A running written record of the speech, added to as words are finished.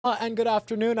And good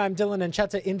afternoon. I'm Dylan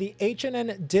Ancheta in the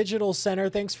H&N Digital Center.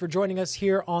 Thanks for joining us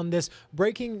here on this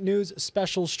breaking news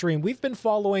special stream. We've been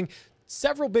following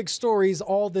several big stories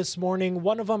all this morning,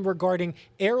 one of them regarding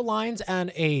airlines and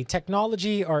a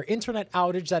technology or internet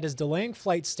outage that is delaying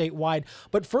flights statewide.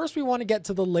 But first, we want to get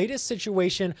to the latest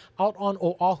situation out on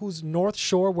Oahu's North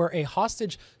Shore, where a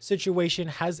hostage situation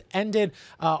has ended.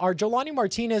 Our Jolani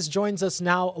Martinez joins us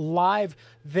now live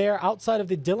there outside of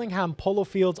the Dillingham Polo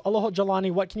Fields. Aloha,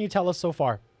 Jolani. What can you tell us so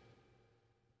far?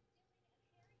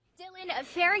 Dylan,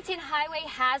 Farrington Highway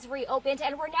has reopened,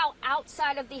 and we're now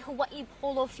outside of the Hawaii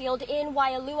Polo Field in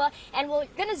Waialua, and we're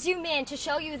going to zoom in to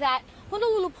show you that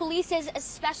Honolulu Police's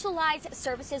Specialized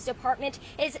Services Department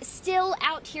is still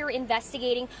out here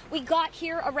investigating. We got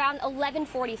here around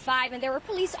 11:45, and there were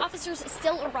police officers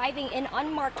still arriving in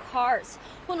unmarked cars.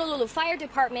 Honolulu Fire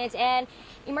Department and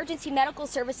Emergency Medical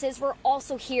Services were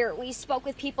also here. We spoke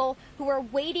with people who were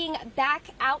waiting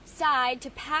back outside to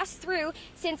pass through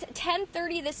since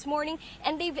 10:30 this morning,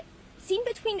 and they've seen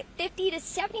between 50 to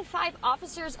 75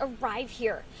 officers arrive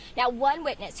here. Now, one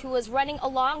witness who was running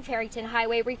along Farrington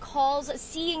Highway recalls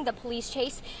seeing the police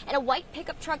chase and a white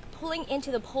pickup truck pulling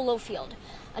into the polo field.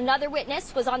 Another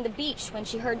witness was on the beach when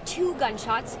she heard 2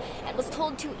 gunshots and was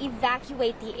told to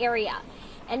evacuate the area.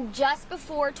 And just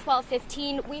before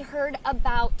 12:15, we heard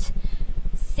about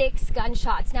 6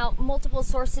 gunshots. Now, multiple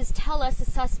sources tell us the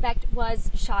suspect was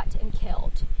shot and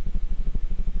killed.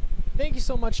 Thank you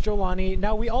so much, Jolani.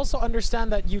 Now, we also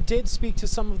understand that you did speak to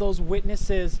some of those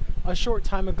witnesses a short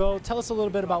time ago. Tell us a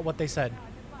little bit about what they said.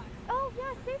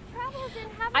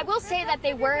 I will say that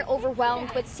they were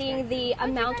overwhelmed with seeing the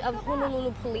amount of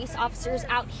Honolulu police officers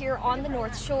out here on the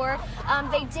North Shore.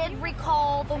 They did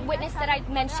recall the witness that I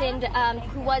mentioned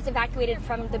who was evacuated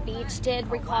from the beach did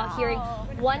recall hearing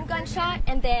 1 gunshot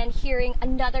and then hearing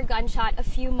another gunshot a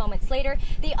few moments later.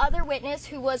 The other witness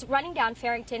who was running down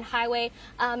Farrington Highway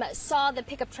saw the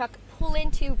pickup truck pull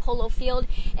into Polo Field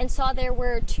and saw there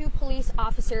were 2 police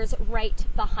officers right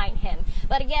behind him.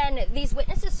 But again, these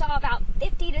witnesses saw about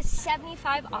 50 to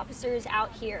 75 officers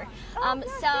out here.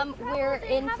 Some were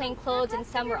in plain clothes and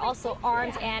some were also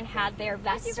armed and had their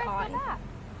vests on.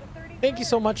 Thank you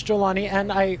so much, Jolani.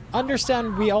 And I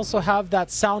understand we also have that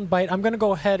sound bite. I'm going to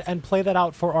go ahead and play that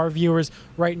out for our viewers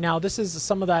right now. This is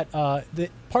some of that,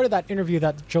 part of that interview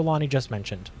that Jolani just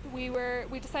mentioned.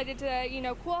 We decided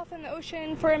to, cool off in the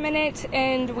ocean for a minute,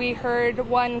 and we heard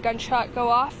 1 gunshot go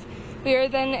off. We were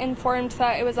then informed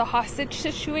that it was a hostage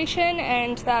situation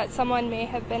and that someone may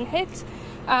have been hit.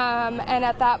 And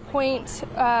at that point,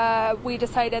 we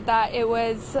decided that it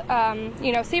was,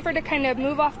 safer to kind of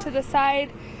move off to the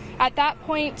side. At that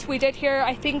point, we did hear,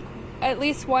 I think, at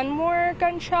least 1 more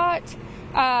gunshot.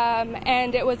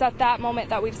 And it was at that moment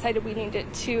that we decided we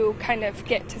needed to kind of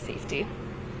get to safety.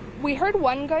 We heard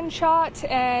 1 gunshot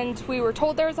and we were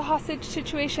told there was a hostage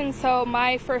situation, so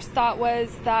my first thought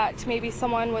was that maybe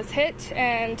someone was hit,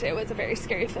 and it was a very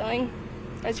scary feeling,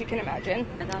 as you can imagine.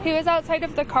 He was outside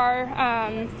of the car.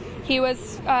 He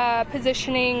was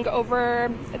positioning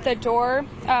over the door,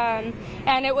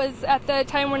 and it was at the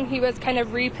time when he was kind of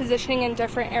repositioning in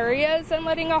different areas and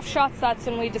letting off shots. That's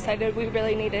when we decided we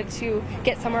really needed to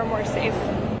get somewhere more safe.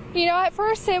 At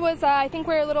first it was, I think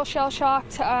we were a little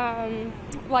shell-shocked.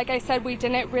 Like I said, we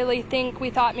didn't really think, we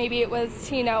thought maybe it was,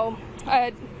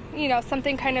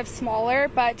 something kind of smaller,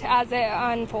 but as it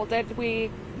unfolded, we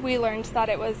learned that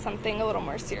it was something a little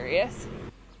more serious.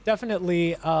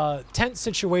 Definitely a tense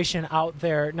situation out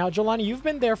there. Now, Jolani, you've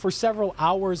been there for several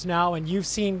hours now, and you've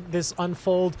seen this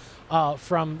unfold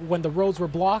from when the roads were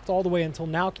blocked all the way until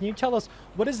now. Can you tell us,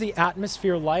 what is the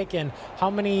atmosphere like and how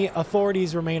many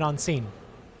authorities remain on scene?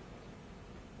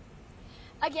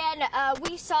 Again,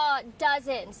 we saw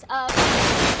dozens of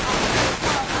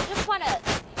I just want to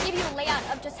give you a layout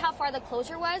of just how far the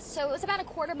closure was. So it was about a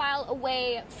quarter mile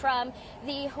away from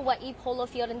the Hawaii Polo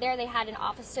Field, and there they had an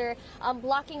officer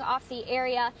blocking off the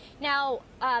area. Now,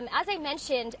 as I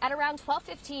mentioned, at around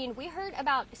 12:15, we heard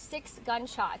about 6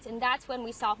 gunshots, and that's when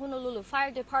we saw Honolulu Fire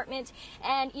Department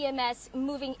and EMS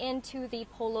moving into the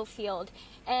Polo Field.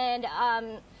 And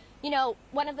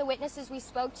one of the witnesses we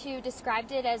spoke to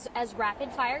described it as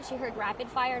rapid fire. She heard rapid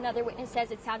fire. Another witness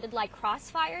says it sounded like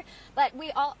crossfire. But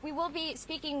we will be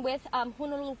speaking with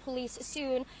Honolulu Police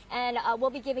soon, and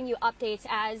we'll be giving you updates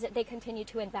as they continue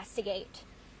to investigate.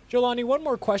 Jelani, one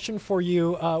more question for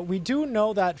you. We do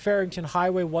know that Farrington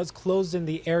Highway was closed in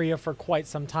the area for quite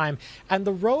some time, and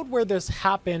the road where this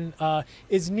happened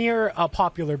is near a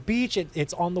popular beach.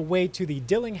 It's on the way to the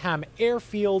Dillingham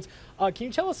Airfield. Can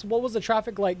you tell us what was the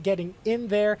traffic like getting in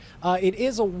there? It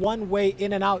is a one-way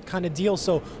in and out kind of deal.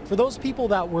 So for those people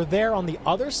that were there on the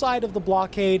other side of the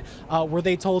blockade, were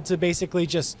they told to basically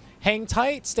just hang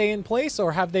tight, stay in place,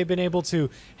 or have they been able to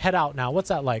head out now? What's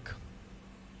that like?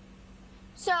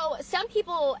 So some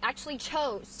people actually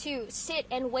chose to sit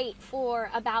and wait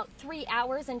for about 3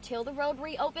 hours until the road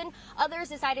reopened. Others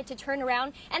decided to turn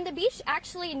around, and the beach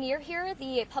actually near here,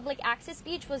 the public access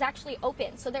beach, was actually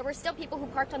open. So there were still people who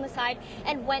parked on the side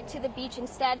and went to the beach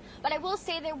instead. But I will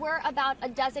say there were about a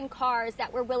dozen cars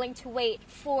that were willing to wait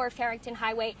for Farrington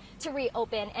Highway to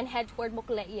reopen and head toward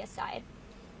Mokule'i'a side.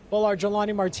 Well, our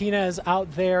Jelani Martinez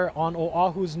out there on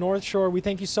Oahu's North Shore, we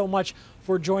thank you so much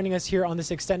for joining us here on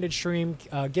this extended stream,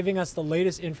 giving us the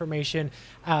latest information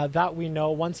that we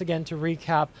know. Once again, to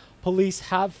recap, police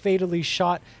have fatally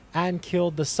shot and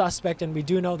killed the suspect, and we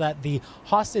do know that the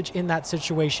hostage in that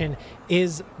situation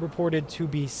is reported to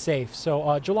be safe. So,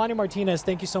 Jelani Martinez,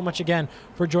 thank you so much again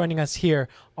for joining us here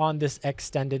on this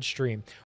extended stream.